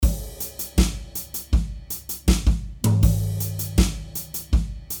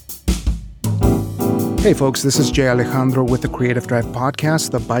Hey folks, this is Jay Alejandro with the Creative Drive Podcast,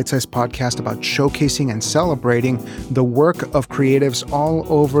 the bite-sized podcast about showcasing and celebrating the work of creatives all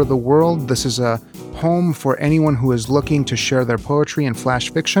over the world. This is a home for anyone who is looking to share their poetry and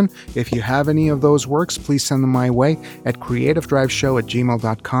flash fiction. If you have any of those works, please send them my way at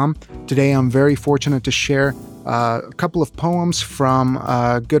creativedriveshow@gmail.com. Today I'm very fortunate to share a couple of poems from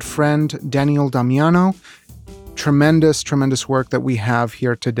a good friend, Damiano. Tremendous work that we have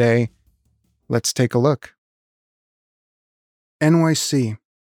here today. Let's take a look. NYC,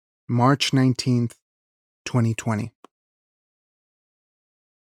 March 19th, 2020.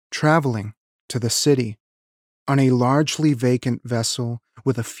 Traveling to the city on a largely vacant vessel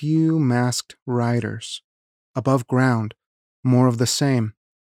with a few masked riders. Above ground, more of the same.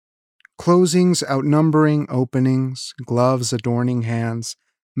 Closings outnumbering openings, gloves adorning hands,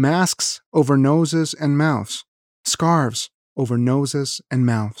 masks over noses and mouths, scarves over noses and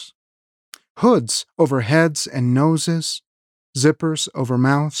mouths. Hoods over heads and noses, zippers over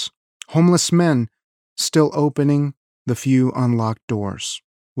mouths, homeless men still opening the few unlocked doors,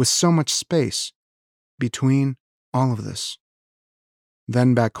 with so much space between all of this.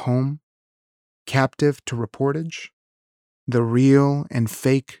 Then back home, captive to reportage, the real and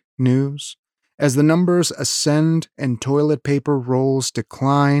fake news, as the numbers ascend and toilet paper rolls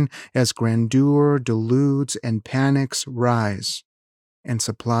decline, as grandeur deludes and panics rise, and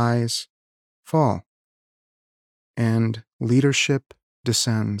supplies fall, and leadership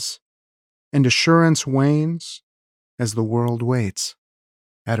descends, and assurance wanes as the world waits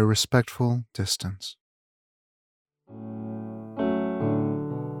at a respectful distance.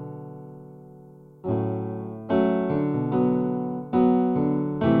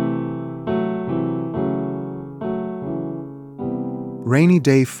 Rainy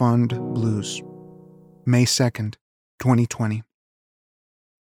Day Fund Blues, May 2nd, 2020.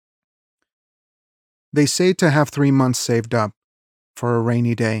 They say to have 3 months saved up for a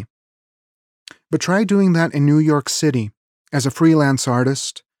rainy day. But try doing that in New York City as a freelance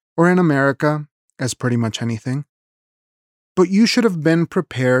artist, or in America as pretty much anything. But you should have been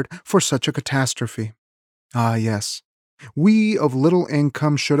prepared for such a catastrophe. Ah, yes. We of little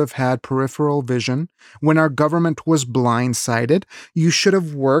income should have had peripheral vision when our government was blindsided. You should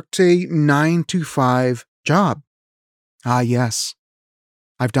have worked a 9-to-5 job. Ah, yes.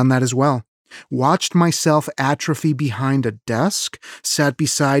 I've done that as well. Watched myself atrophy behind a desk, sat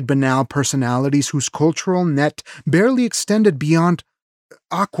beside banal personalities whose cultural net barely extended beyond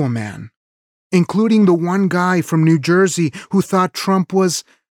Aquaman, including the one guy from New Jersey who thought Trump was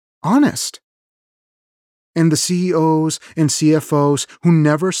honest. And the CEOs and CFOs who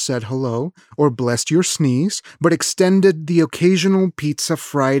never said hello or blessed your sneeze, but extended the occasional Pizza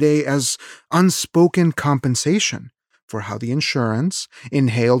Friday as unspoken compensation for how the insurance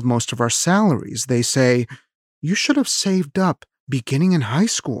inhaled most of our salaries. They say, you should have saved up beginning in high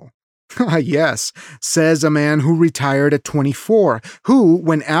school. Ah, yes, says a man who retired at 24, who,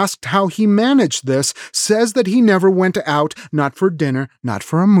 when asked how he managed this, says that he never went out, not for dinner, not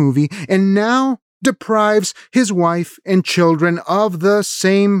for a movie, and now deprives his wife and children of the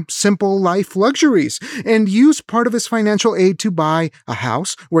same simple life luxuries, and used part of his financial aid to buy a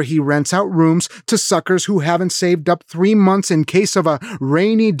house where he rents out rooms to suckers who haven't saved up 3 months in case of a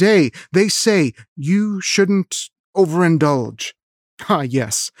rainy day. They say you shouldn't overindulge. Ah,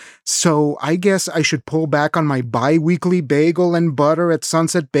 yes. So I guess I should pull back on my bi-weekly bagel and butter at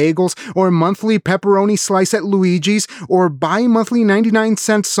Sunset Bagels, or monthly pepperoni slice at Luigi's, or bi-monthly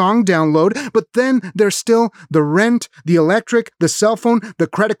 99-cent song download. But then there's still the rent, the electric, the cell phone, the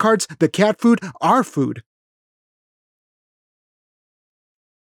credit cards, the cat food, our food.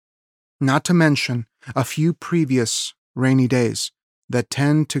 Not to mention a few previous rainy days that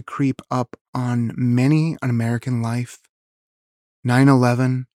tend to creep up on many an American life.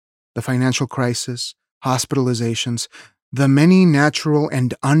 9/11, the financial crisis, hospitalizations, the many natural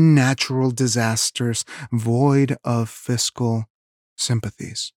and unnatural disasters void of fiscal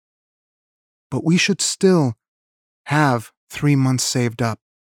sympathies. But we should still have 3 months saved up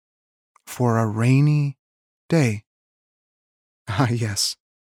for a rainy day. Ah, yes.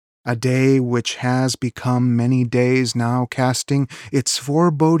 A day which has become many days now, casting its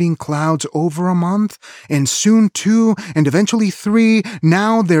foreboding clouds over a month, and soon 2, and eventually 3.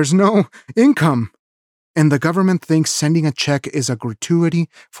 Now there's no income. And the government thinks sending a check is a gratuity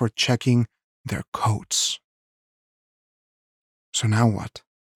for checking their coats. So now what?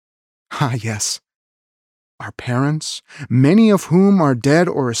 Ah, yes. our parents, many of whom are dead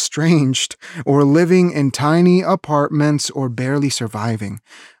or estranged, or living in tiny apartments or barely surviving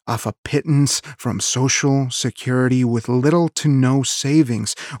off a pittance from Social Security with little to no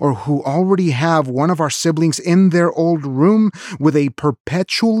savings, or who already have one of our siblings in their old room with a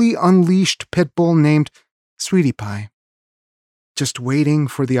perpetually unleashed pit bull named Sweetie Pie, just waiting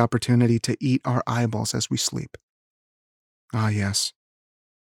for the opportunity to eat our eyeballs as we sleep. Ah, yes,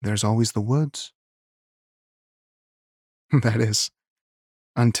 there's always the woods. That is,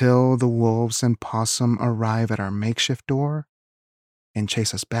 until the wolves and possum arrive at our makeshift door and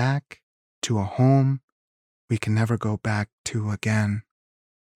chase us back to a home we can never go back to again,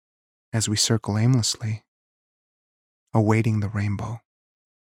 as we circle aimlessly, awaiting the rainbow.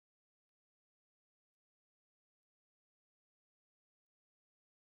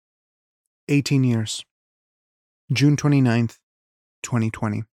 "18 years, June 29th,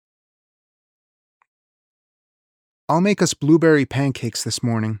 2020. I'll make us blueberry pancakes this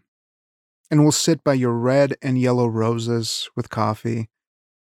morning, and we'll sit by your red and yellow roses with coffee,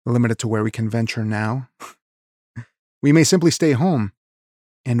 limited to where we can venture now. We may simply stay home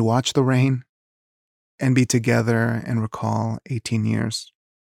and watch the rain and be together and recall 18 years.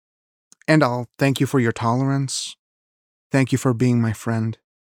 And I'll thank you for your tolerance. Thank you for being my friend.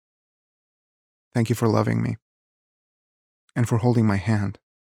 Thank you for loving me and for holding my hand.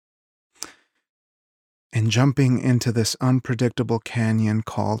 And jumping into this unpredictable canyon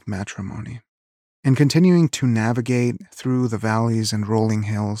called matrimony, and continuing to navigate through the valleys and rolling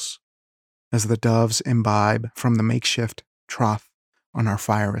hills as the doves imbibe from the makeshift trough on our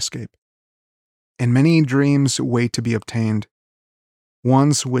fire escape. And many dreams wait to be obtained,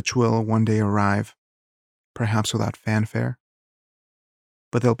 ones which will one day arrive, perhaps without fanfare,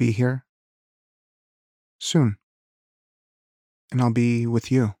 but they'll be here soon. And I'll be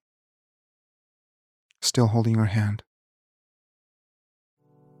with you, still holding your hand.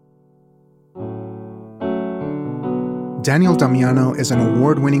 Daniel Damiano is an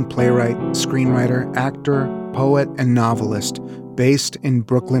award-winning playwright, screenwriter, actor, poet, and novelist based in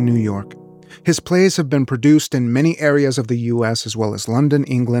Brooklyn, New York. His plays have been produced in many areas of the U.S. as well as London,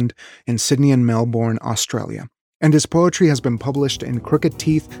 England, and Sydney and Melbourne, Australia. And his poetry has been published in Crooked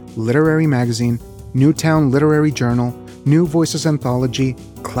Teeth Literary Magazine, Newtown Literary Journal, New Voices Anthology,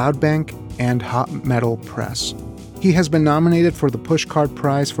 Cloudbank, and Hot Metal Press. He has been nominated for the Pushcart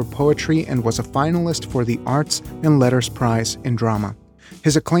Prize for Poetry and was a finalist for the Arts and Letters Prize in Drama.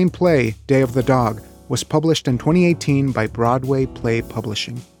 His acclaimed play, Day of the Dog, was published in 2018 by Broadway Play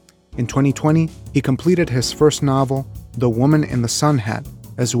Publishing. In 2020, he completed his first novel, The Woman in the Sun Hat,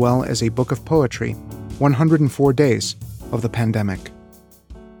 as well as a book of poetry, 104 Days of the Pandemic.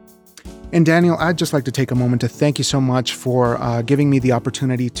 And Daniel, I'd just like to take a moment to thank you so much for giving me the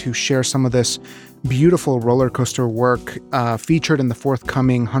opportunity to share some of this beautiful roller coaster work featured in the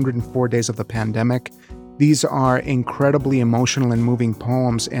forthcoming 104 Days of the Pandemic. These are incredibly emotional and moving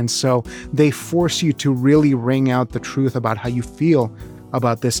poems, and so they force you to really wring out the truth about how you feel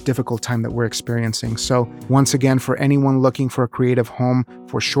about this difficult time that we're experiencing. So once again, for anyone looking for a creative home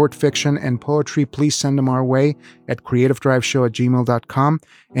for short fiction and poetry, please send them our way at creativedriveshow@gmail.com.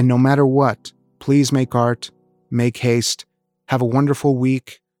 And no matter what, please make art, make haste. Have a wonderful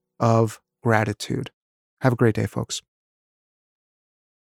week of gratitude. Have a great day, folks.